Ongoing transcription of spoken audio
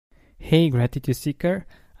Hey, Gratitude Seeker.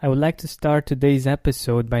 I would like to start today's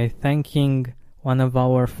episode by thanking one of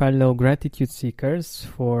our fellow Gratitude Seekers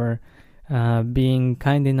for being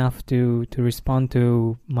kind enough to respond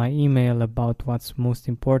to my email about what's most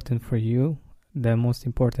important for you, the most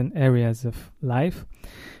important areas of life.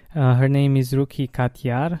 Her name is Ruki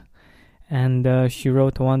Katyar, and she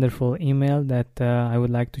wrote a wonderful email that I would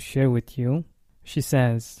like to share with you. She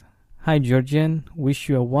says, "Hi Georgian, wish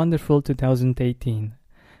you a wonderful 2018.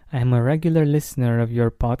 I am a regular listener of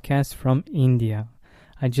your podcast from India.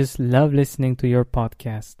 I just love listening to your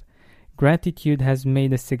podcast. Gratitude has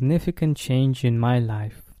made a significant change in my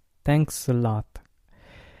life. Thanks a lot.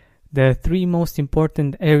 The three most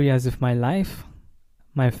important areas of my life: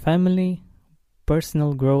 my family,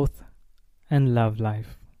 personal growth, and love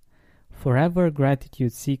life. Forever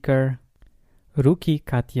Gratitude Seeker, Ruki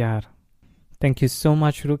Katyar." Thank you so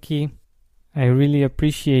much, Ruki. I really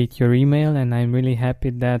appreciate your email, and I'm really happy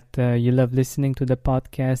that you love listening to the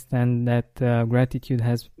podcast and that gratitude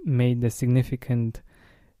has made a significant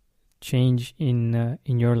change in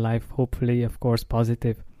your life, hopefully, of course,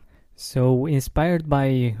 positive. So, inspired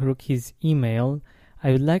by Ruki's email,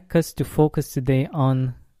 I would like us to focus today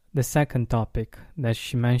on the second topic that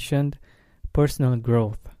she mentioned, personal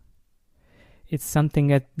growth. It's something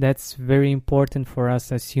that's very important for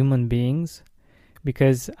us as human beings,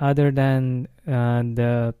 because other than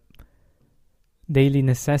the daily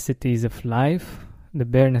necessities of life, the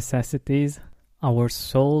bare necessities, our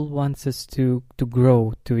soul wants us to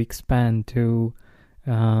grow, to expand, to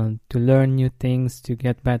learn new things, to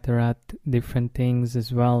get better at different things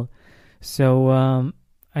as well. So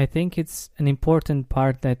I think it's an important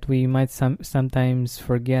part that we might sometimes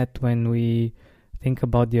forget when we think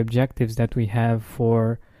about the objectives that we have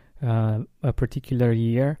for a particular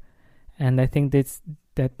year. And I think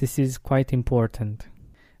that this is quite important.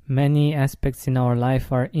 Many aspects in our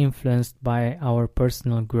life are influenced by our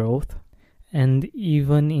personal growth, and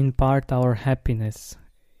even in part our happiness.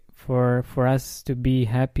 For us to be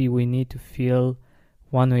happy, we need to feel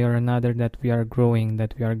one way or another that we are growing,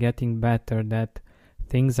 that we are getting better, that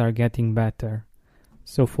things are getting better.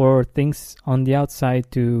 So for things on the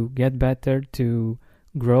outside to get better, to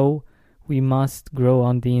grow, we must grow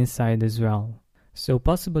on the inside as well. So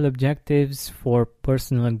possible objectives for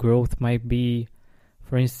personal growth might be,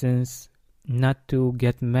 for instance, not to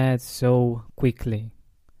get mad so quickly,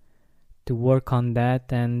 to work on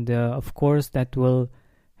that, and of course that will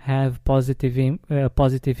have positive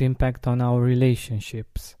impact on our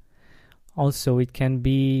relationships. Also, it can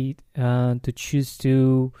be to choose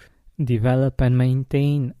to develop and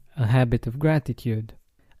maintain a habit of gratitude.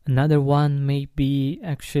 Another one may be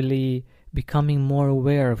actually becoming more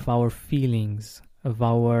aware of our feelings, of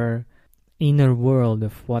our inner world,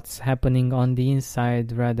 of what's happening on the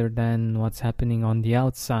inside rather than what's happening on the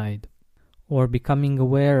outside, or becoming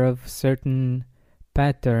aware of certain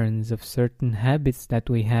patterns, of certain habits that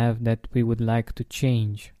we have that we would like to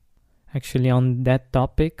change. Actually, on that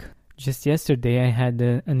topic, just yesterday I had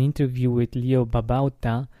an interview with Leo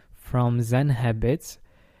Babauta from Zen Habits,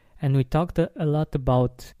 and we talked a lot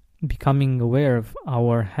about becoming aware of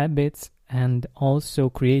our habits and also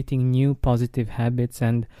creating new positive habits,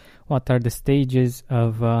 and what are the stages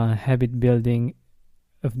of habit building,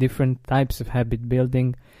 of different types of habit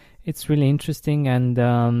building. It's really interesting,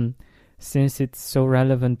 and since it's so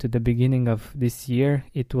relevant to the beginning of this year,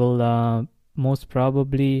 it will most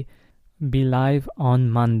probably be live on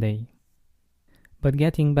Monday. But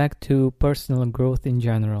getting back to personal growth in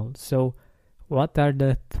general, so what are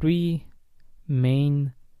the three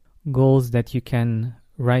main goals that you can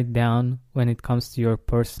write down when it comes to your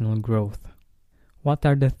personal growth? What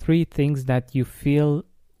are the three things that you feel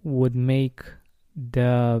would make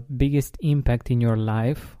the biggest impact in your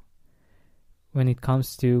life when it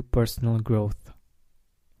comes to personal growth?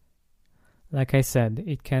 Like I said,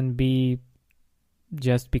 it can be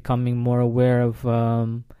just becoming more aware of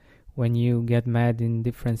when you get mad in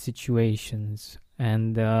different situations,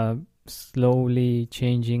 and slowly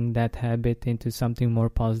changing that habit into something more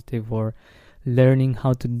positive, or learning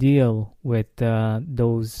how to deal with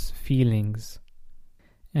those feelings.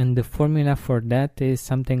 And the formula for that is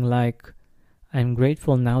something like, I'm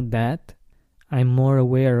grateful now that I'm more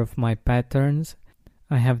aware of my patterns.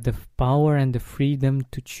 I have the power and the freedom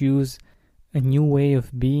to choose a new way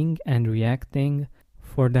of being and reacting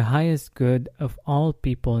for the highest good of all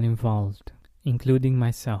people involved, including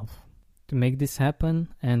myself. To make this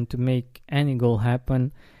happen, and to make any goal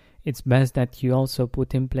happen, it's best that you also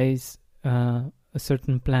put in place a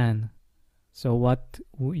certain plan. So what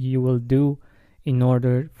you will do in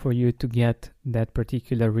order for you to get that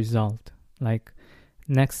particular result. Like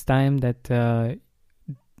next time that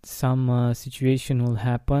some situation will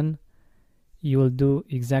happen, you will do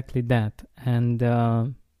exactly that. And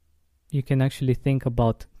you can actually think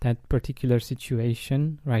about that particular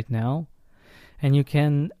situation right now, and you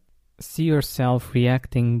can see yourself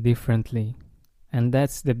reacting differently. And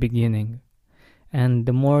that's the beginning. And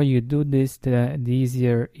the more you do this, the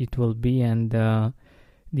easier it will be, and the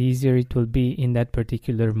easier it will be in that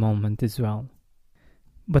particular moment as well.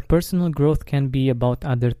 But personal growth can be about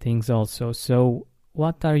other things also. So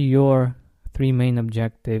what are your 3 main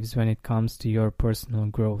objectives when it comes to your personal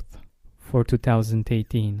growth for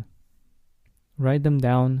 2018? Write them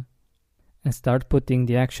down and start putting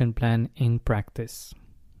the action plan in practice.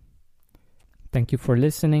 Thank you for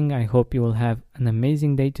listening. I hope you will have an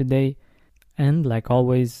amazing day today. And like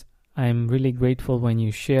always, I'm really grateful when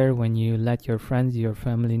you share, when you let your friends, your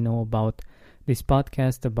family know about this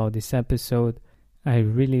podcast, about this episode. I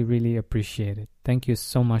really, really appreciate it. Thank you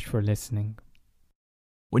so much for listening.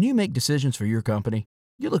 When you make decisions for your company,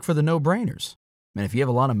 you look for the no-brainers. And if you have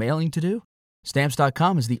a lot of mailing to do,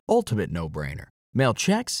 Stamps.com is the ultimate no-brainer. Mail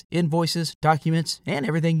checks, invoices, documents, and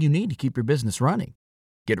everything you need to keep your business running.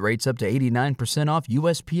 Get rates up to 89% off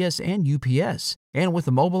USPS and UPS. And with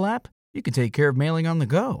the mobile app, you can take care of mailing on the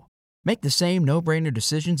go. Make the same no-brainer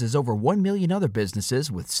decisions as over 1 million other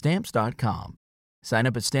businesses with Stamps.com. Sign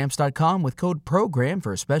up at Stamps.com with code PROGRAM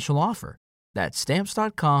for a special offer. That's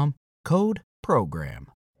Stamps.com, code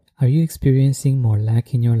PROGRAM. Are you experiencing more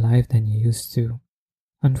lack in your life than you used to?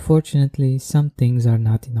 Unfortunately, some things are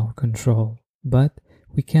not in our control, but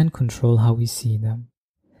we can control how we see them.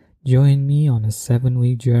 Join me on a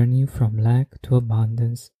 7-week journey from lack to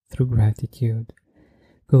abundance through gratitude.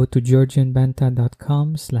 Go to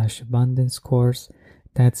georgianbenta.com/abundance course.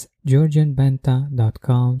 That's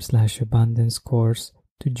georgianbenta.com/abundance course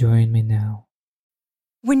to join me now.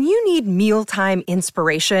 When you need mealtime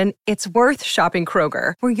inspiration, it's worth shopping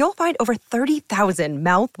Kroger, where you'll find over 30,000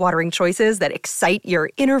 mouth-watering choices that excite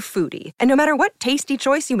your inner foodie. And no matter what tasty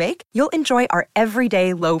choice you make, you'll enjoy our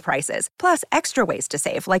everyday low prices, plus extra ways to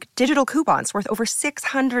save, like digital coupons worth over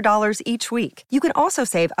 $600 each week. You can also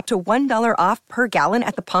save up to $1 off per gallon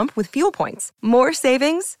at the pump with fuel points. More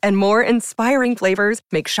savings and more inspiring flavors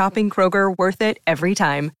make shopping Kroger worth it every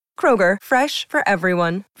time. Kroger, fresh for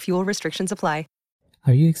everyone. Fuel restrictions apply.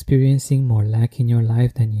 Are you experiencing more lack in your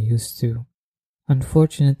life than you used to?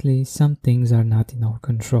 Unfortunately, some things are not in our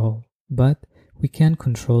control, but we can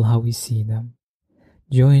control how we see them.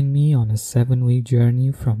 Join me on a 7-week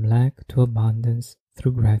journey from lack to abundance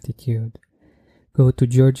through gratitude. Go to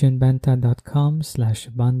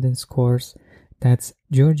georgianbenta.com/abundance course. That's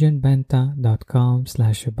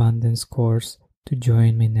georgianbenta.com/abundance course to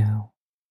join me now.